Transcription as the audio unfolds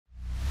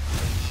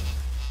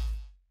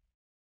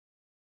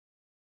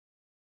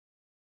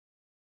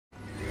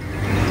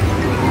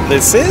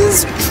This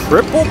is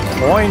Triple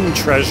Coin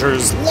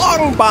Treasures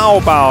Long Bow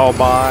Bow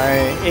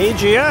by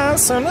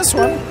AGS on this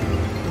one.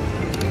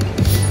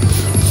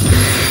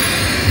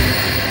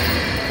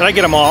 Did I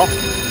get them all?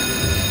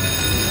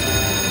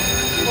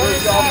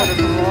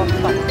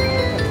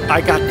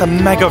 I got the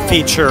mega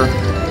feature.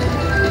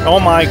 Oh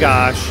my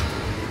gosh.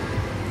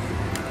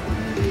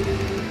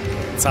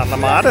 It's on the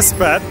modest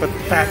bet, but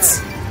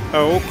that's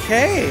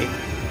okay.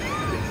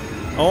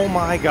 Oh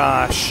my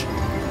gosh.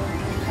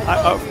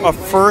 A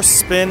first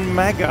spin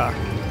mega.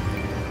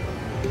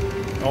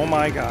 Oh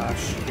my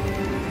gosh.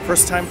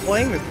 First time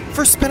playing this.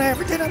 First spin I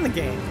ever did on the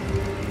game.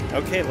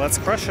 Okay, let's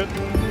crush it.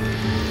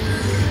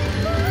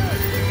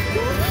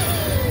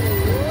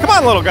 Come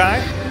on, little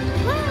guy.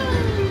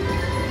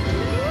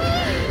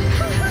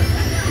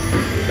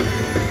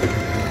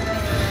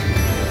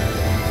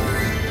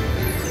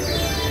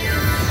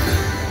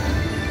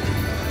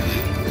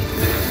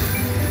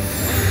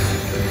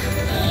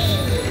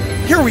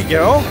 Here we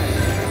go.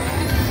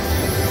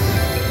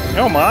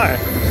 Oh my.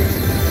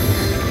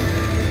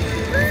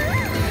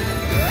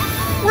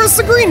 Where's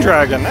the green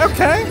dragon?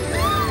 Okay.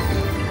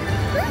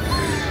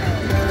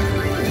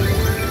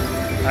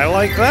 I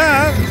like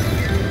that.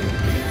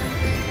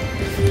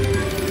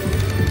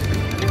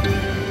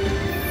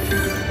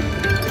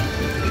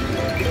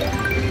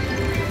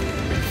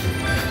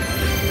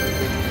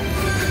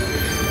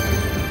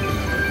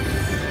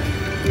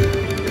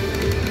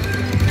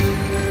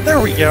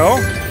 There we go.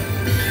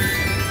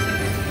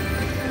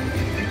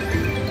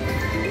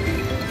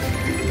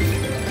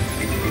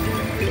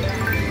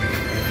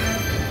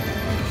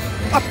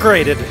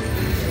 Upgraded.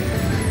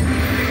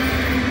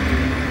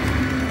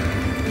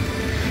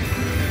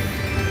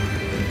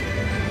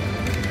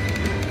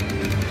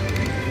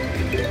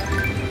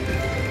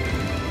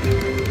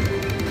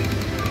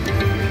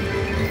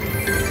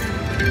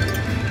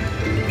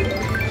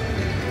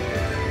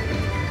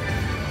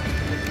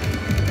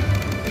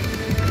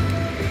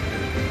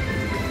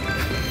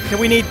 Okay,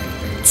 we need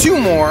 2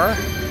 more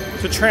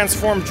to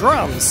transform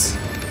drums.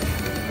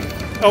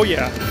 Oh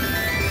yeah.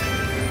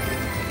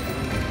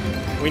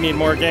 We need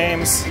more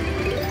games.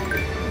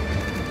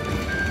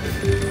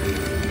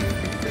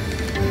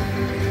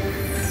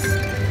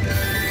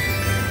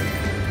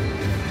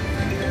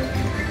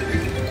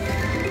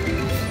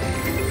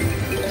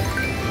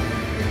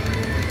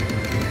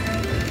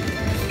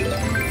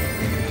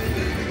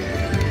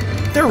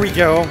 There we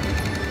go.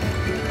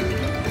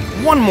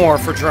 1 more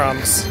for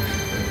drums.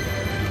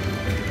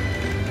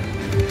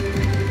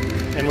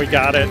 And we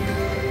got it.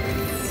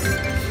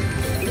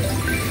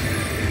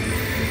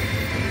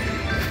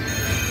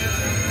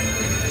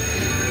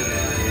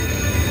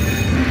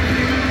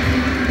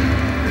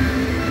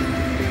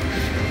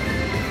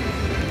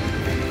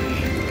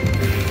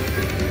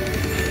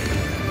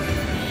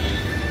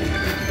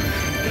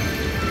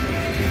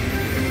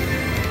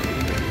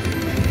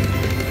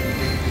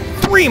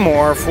 Three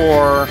more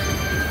for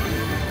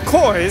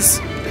Koi's.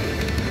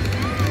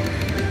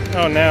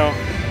 Oh no.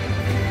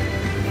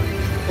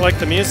 I like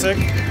the music.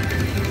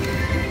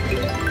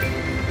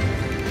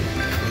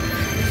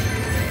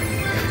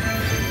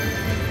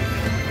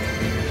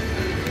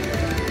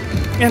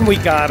 And we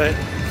got it.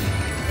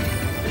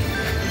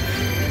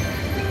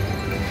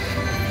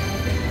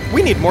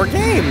 We need more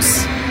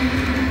games.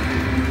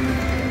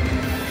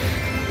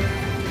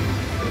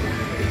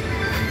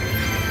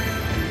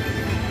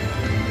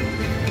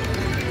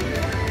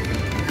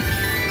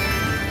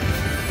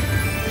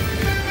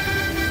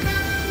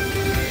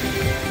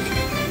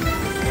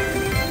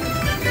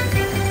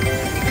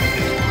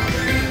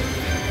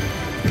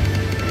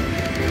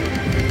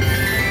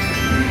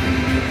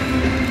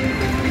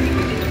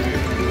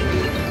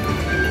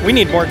 We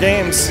need more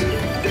games.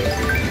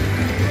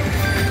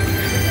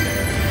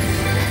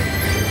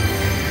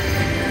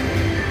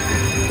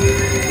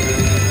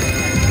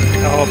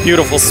 Oh,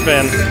 beautiful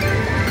spin.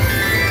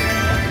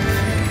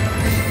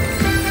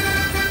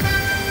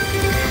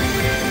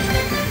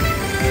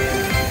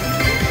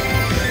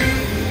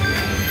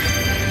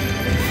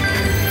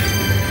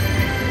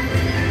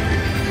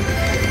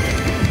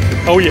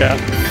 Oh yeah.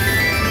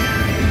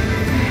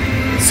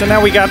 So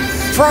now we got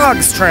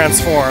frogs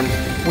transformed.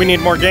 We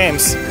need more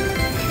games.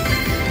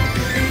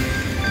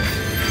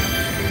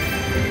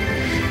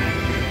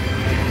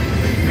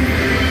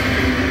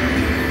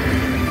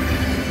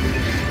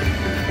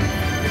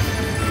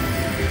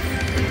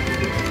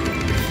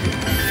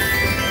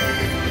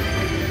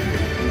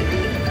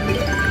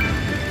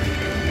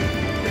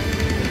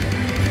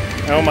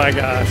 Oh my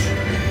gosh.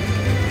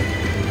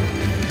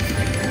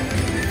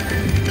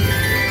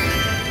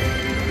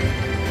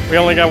 We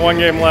only got 1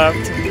 game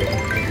left.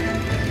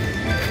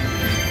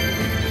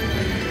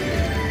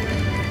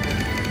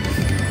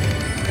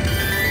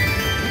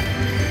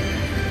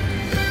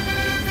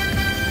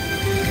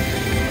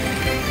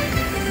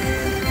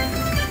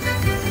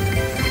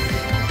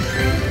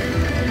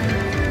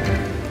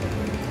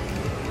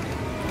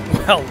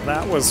 Well,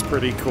 that was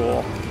pretty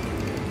cool.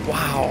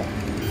 Wow.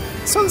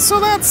 So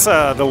that's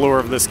the lure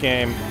of this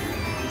game.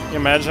 You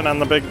imagine on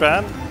the big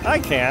bet? I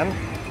can.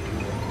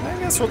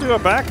 guess we'll do a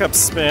backup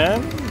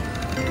spin.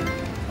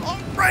 All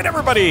right,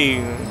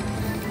 everybody.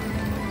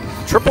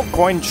 Triple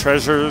coin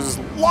treasures,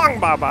 long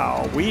bao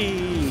bao.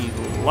 We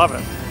love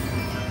it.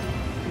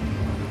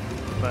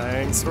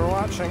 Thanks for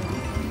watching.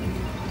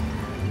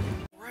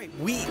 All right,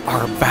 we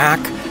are back.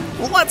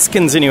 Let's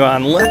continue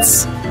on.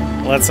 Let's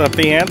up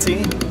the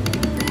ante.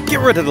 Get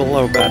rid of the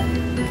low bet.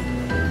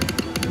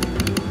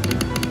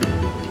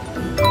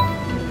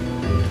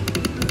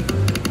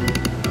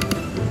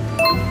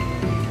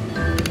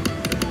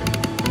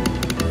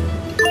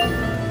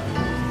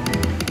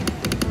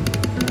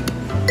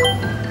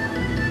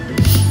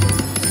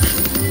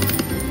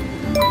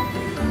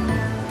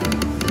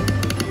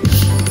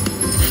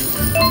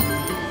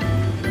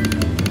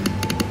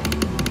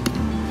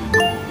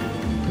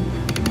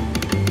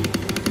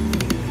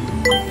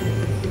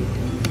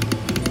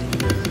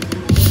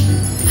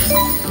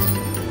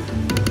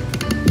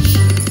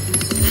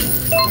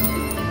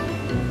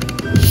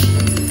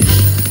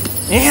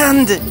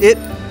 And it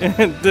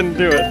didn't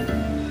do it.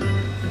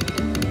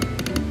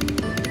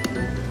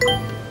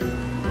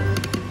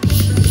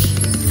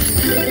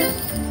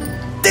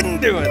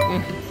 Didn't do it.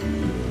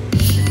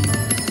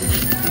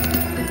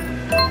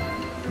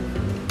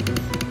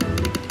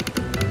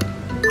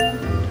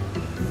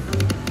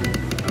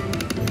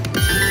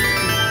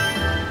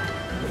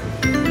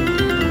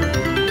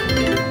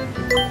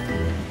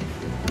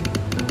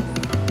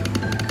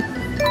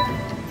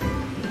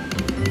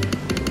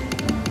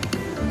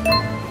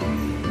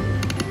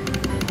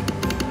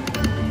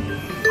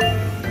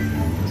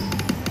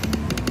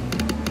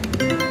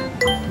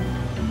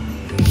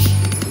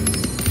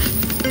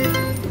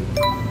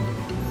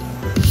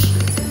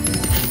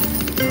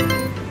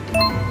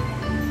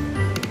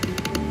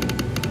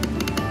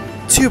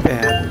 Too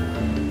bad.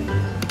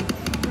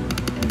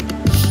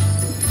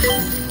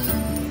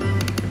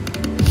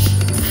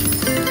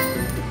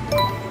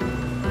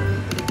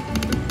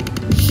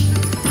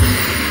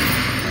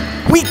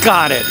 We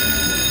got it.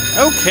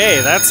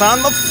 Okay, that's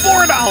on the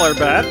 $4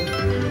 bet.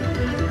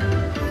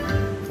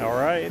 All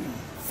right,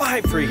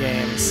 5 free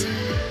games.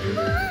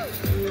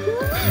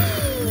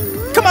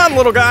 Come on,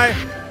 little guy.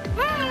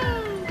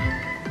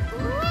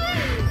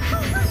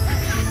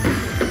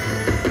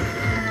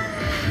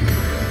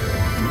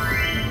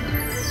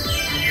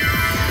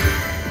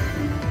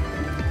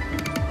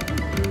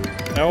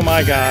 Oh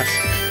my gosh.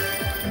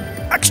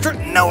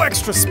 No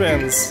extra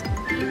spins.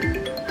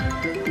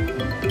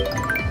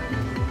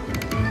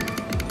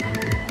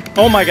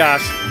 Oh my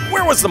gosh.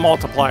 Where was the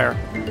multiplier?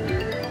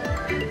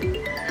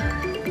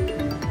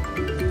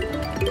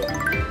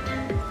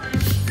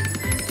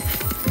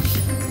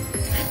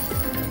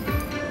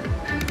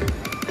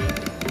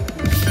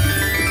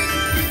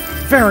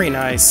 Very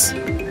nice.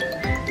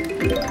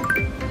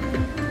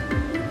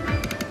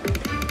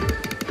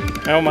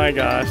 Oh my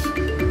gosh.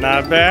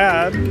 Not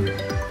bad.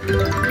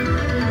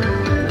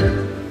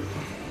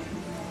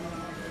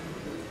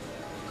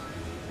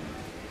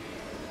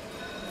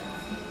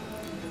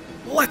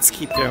 Let's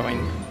keep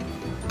going.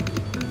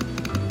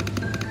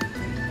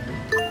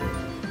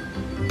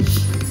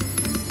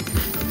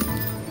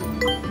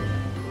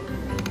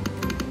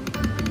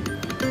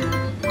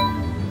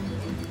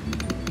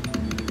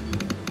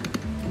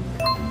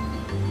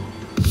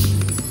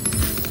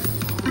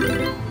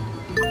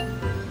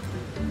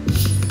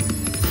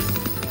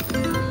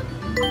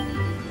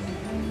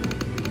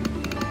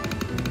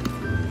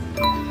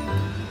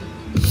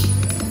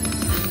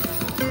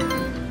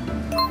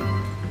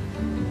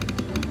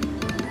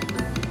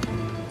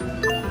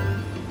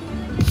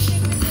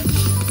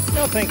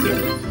 No, thank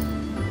you.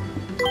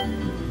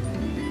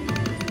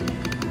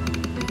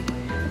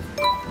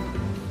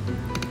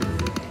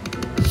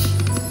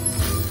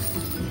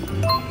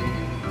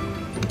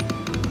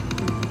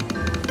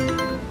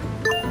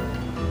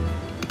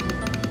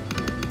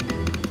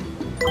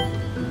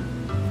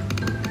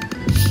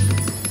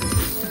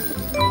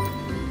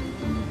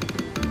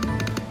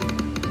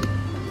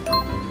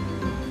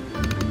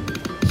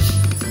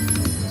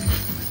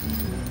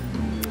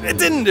 It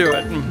didn't do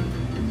it.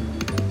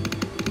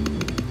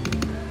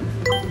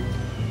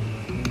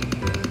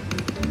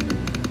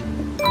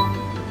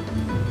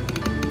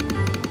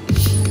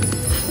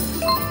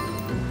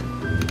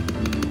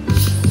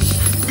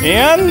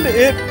 And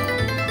it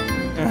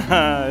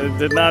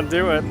did not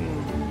do it.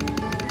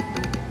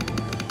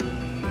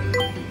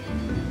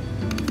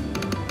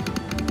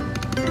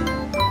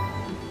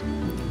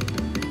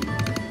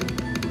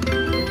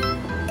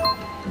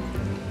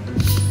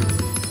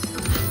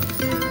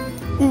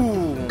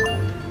 Ooh.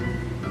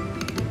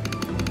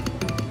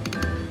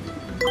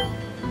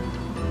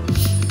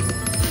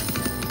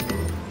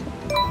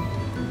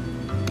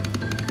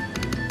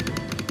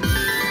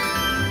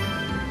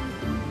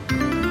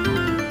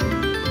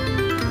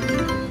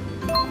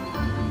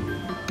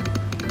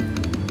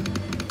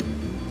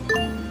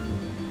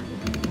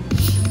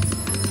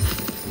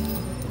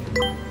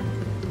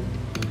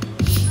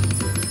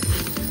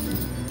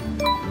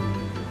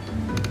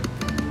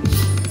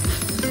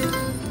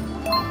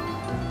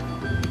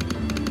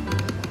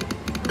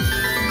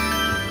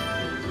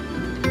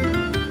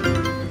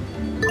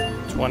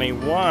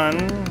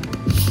 21.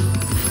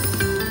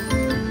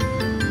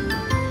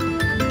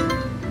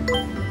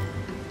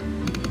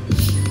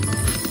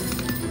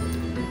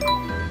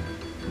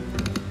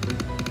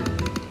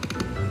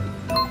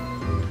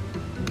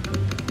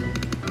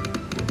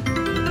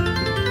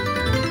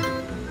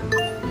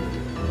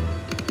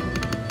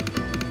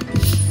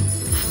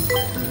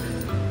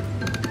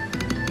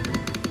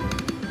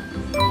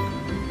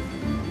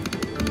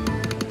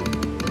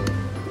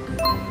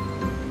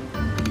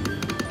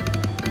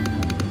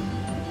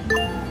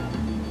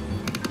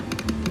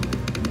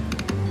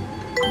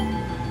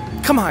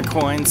 Come on,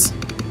 coins.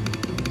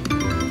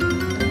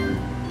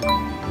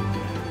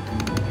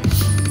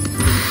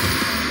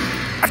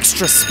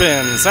 Extra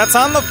spins. That's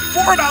on the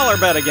 $4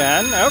 bet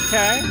again.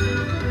 Okay.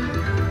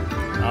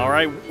 All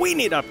right, we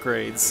need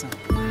upgrades.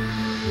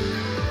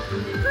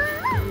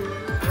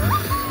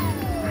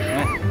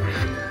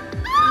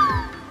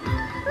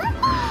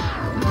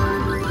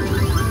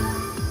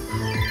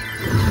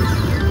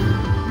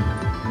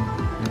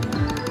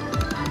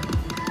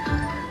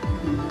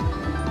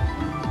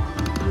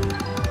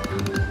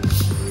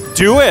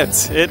 Do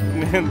it! It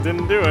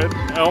didn't do it.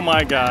 Oh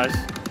my gosh.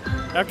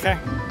 Okay.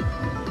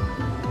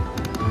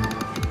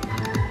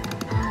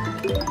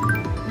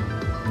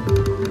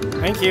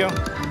 Thank you.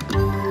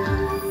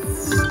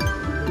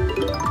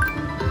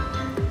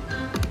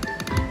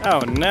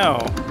 Oh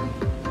no.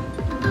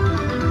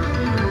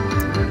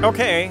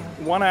 Okay,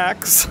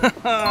 1x.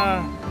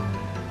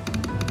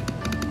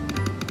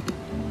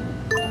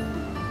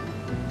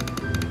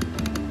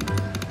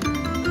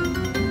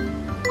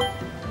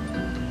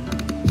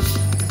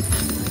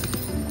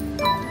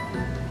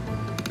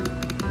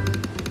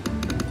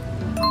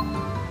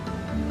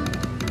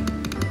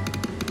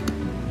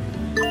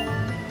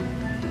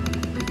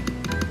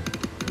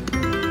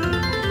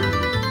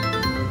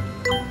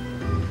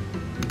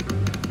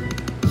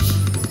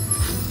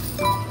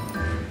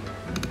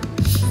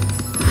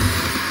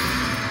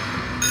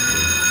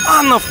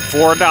 On the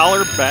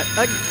 $4 bet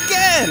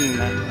again.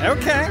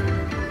 Okay.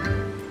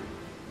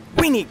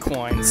 We need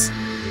coins.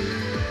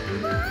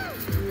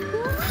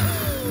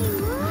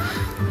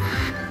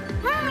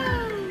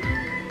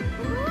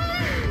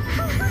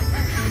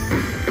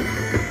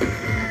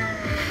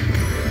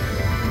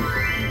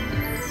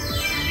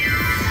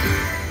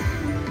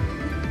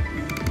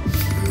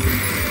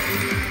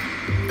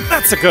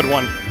 That's a good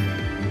one.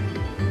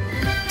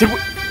 Did we?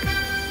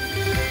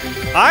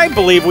 I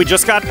believe we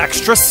just got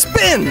extra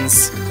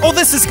spins. Oh,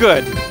 this is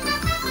good.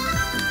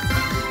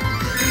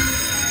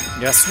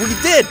 Yes, we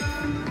did.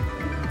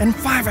 And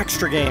 5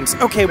 extra games.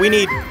 Okay, we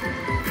need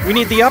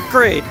the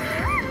upgrade.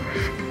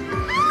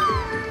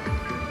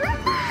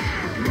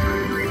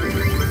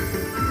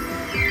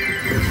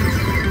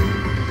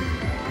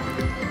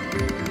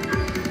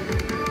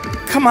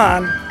 Come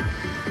on.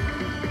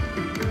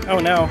 Oh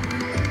no.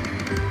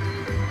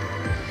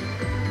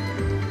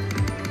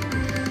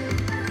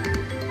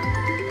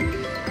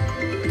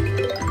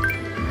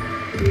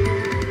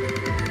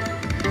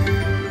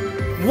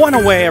 One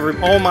away,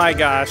 oh my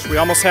gosh, we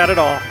almost had it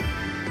all.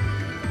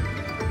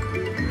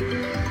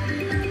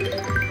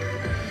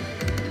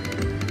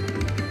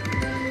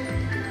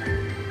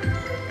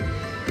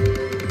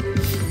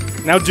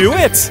 Now do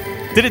it!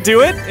 Did it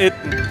do it? It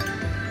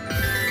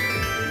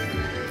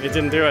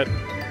didn't do it.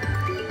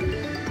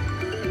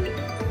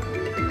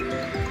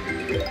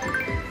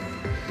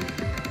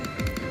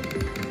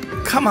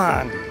 Come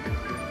on.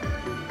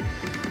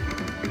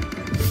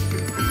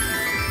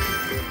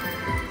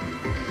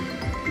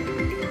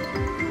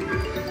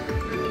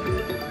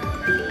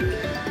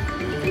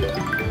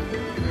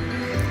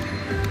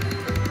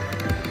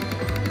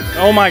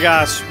 Oh my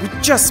gosh, we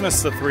just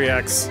missed the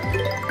 3x.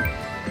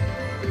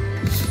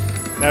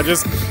 Now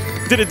just,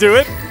 did it do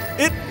it?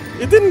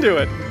 It didn't do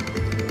it.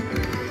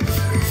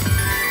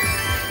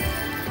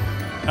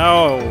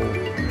 Oh,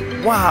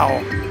 wow.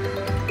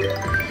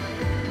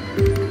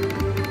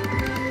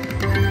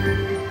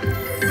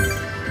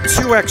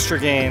 Two extra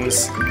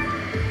games.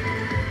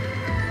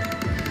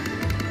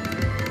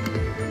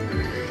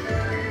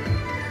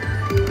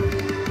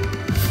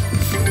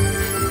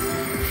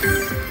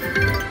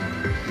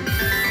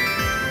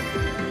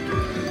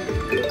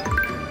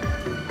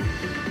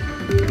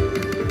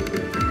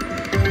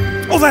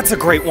 Oh, that's a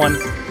great one.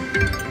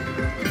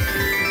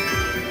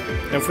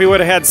 If we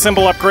would have had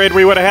symbol upgrade,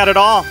 we would have had it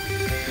all.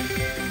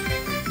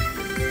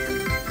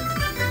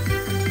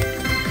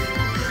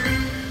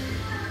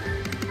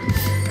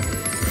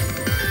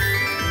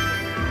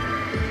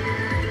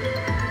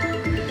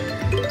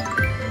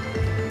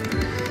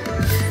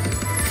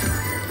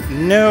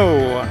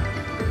 No.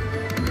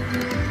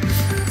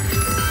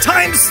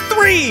 Times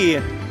 3!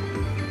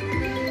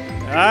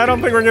 I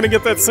don't think we're going to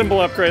get that symbol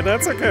upgrade.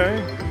 That's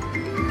okay.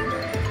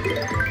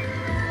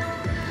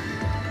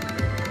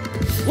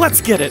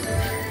 Let's get it.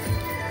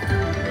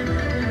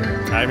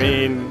 I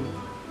mean,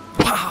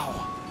 wow.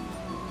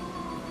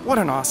 What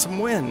an awesome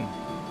win.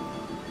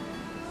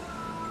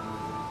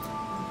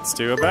 Let's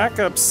do a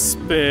backup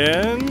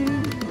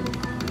spin.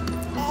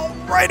 All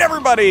right,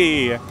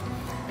 everybody.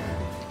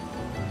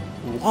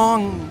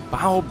 Long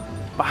bow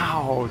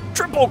bow.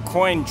 Triple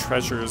coin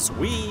treasures.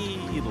 We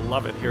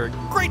love it here.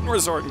 Great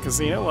Resort and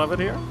Casino. Love it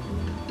here.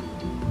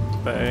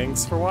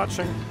 Thanks for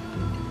watching.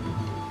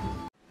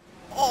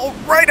 All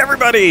right,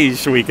 everybody.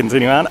 Should we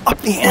continue on? Up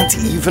the ante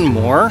even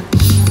more.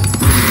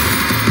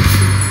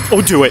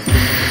 Oh, do it.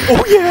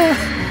 Oh, yeah.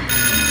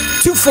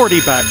 240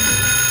 bet.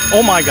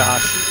 Oh, my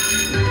gosh.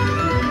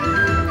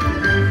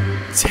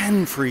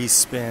 10 free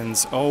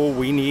spins. Oh,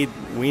 we need,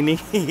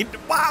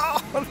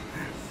 wow.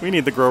 We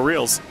need the grow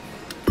reels.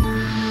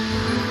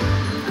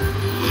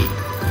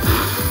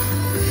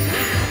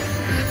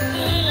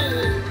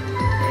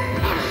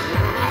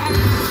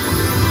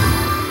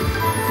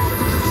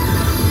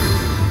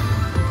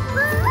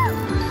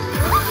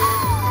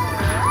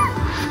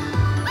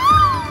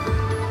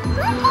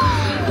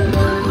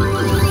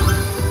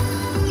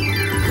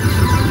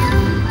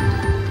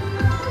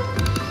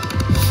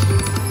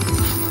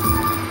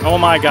 Oh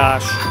my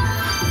gosh.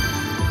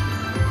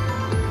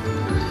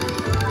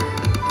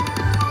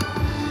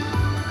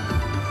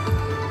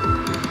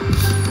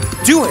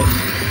 Do it!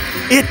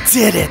 It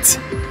did it!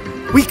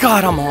 We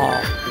got them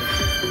all.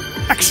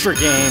 Extra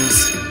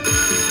games.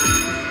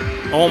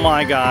 Oh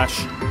my gosh.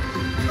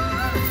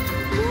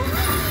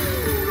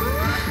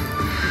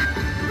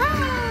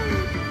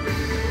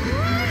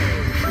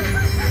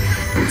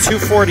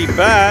 $240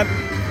 bet.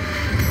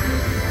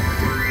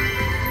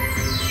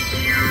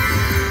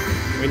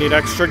 We need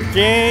extra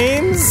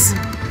games.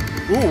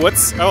 Ooh,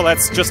 what's... Oh,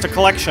 that's just a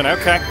collection.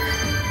 Okay.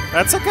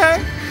 That's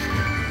okay.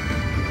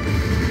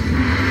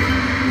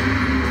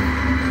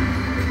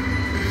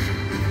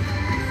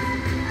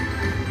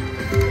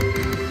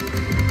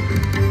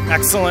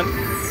 Excellent.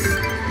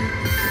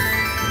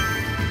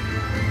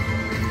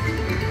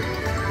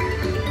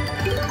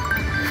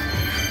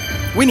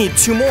 We need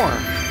 2 more.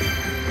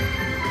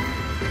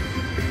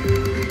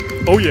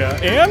 Oh yeah,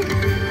 and?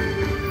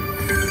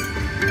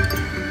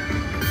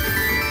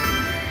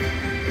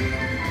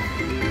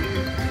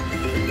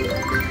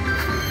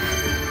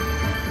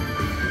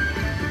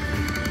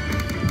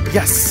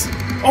 Yes!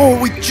 Oh,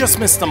 we just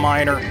missed the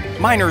minor.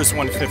 Minor is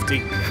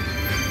 150.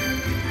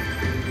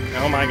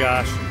 Oh my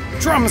gosh.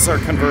 Drums are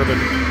converted.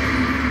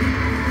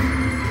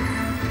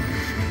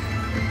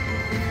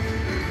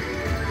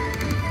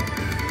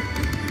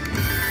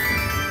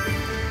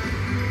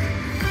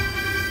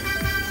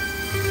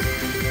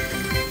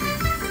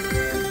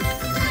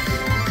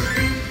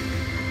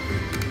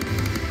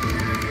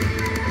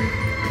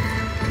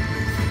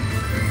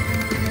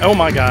 Oh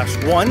my gosh.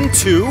 1,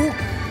 2.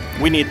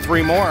 We need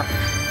 3 more.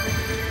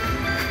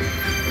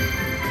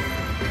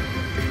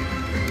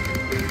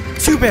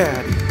 Too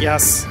bad.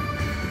 Yes.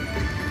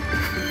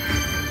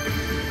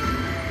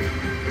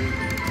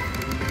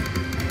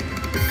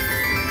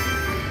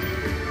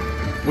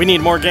 We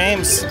need more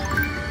games.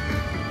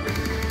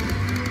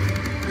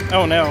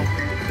 Oh no.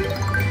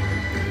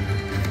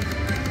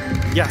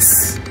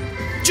 Yes.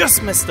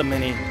 Just missed the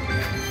mini.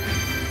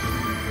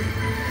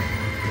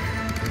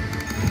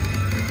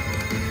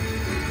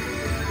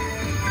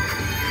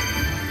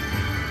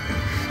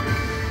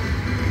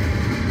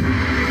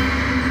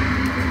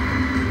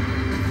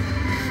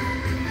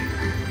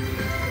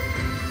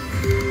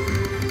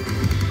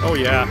 Oh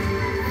yeah.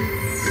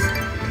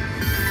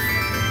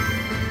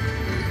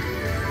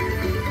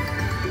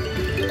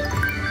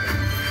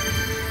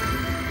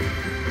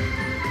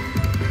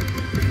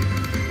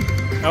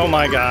 Oh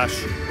my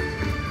gosh.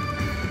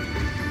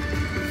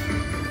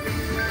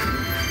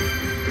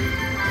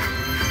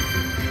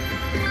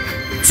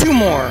 Two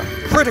more.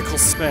 Critical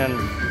spin.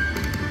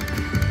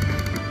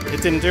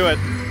 It didn't do it.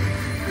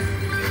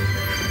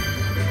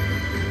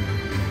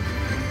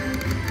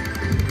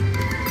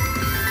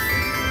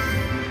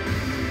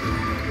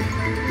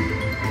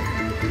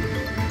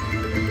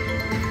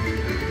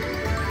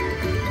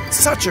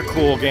 Such a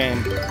cool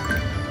game.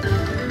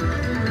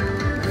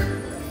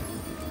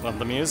 Love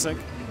the music.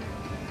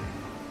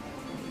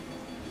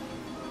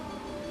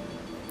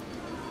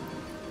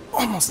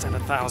 Almost at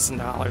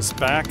 $1,000.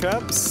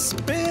 Backup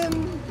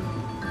spin.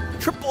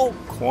 Triple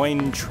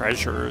coin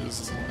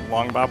treasures.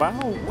 Long bow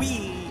bow.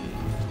 We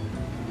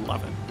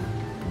love it.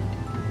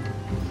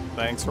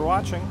 Thanks for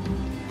watching.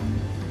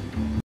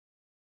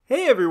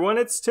 Hey everyone,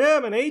 it's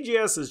Tim, and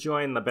AGS has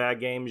joined the bad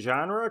game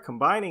genre,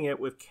 combining it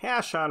with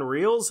cash on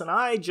reels, and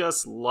I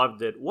just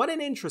loved it. What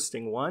an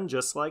interesting one,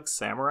 just like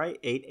Samurai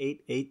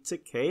 888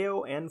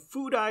 Takeo and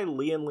Fudai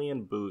Lian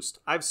Lian Boost.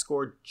 I've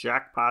scored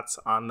jackpots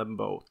on them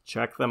both.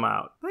 Check them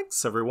out.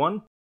 Thanks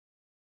everyone.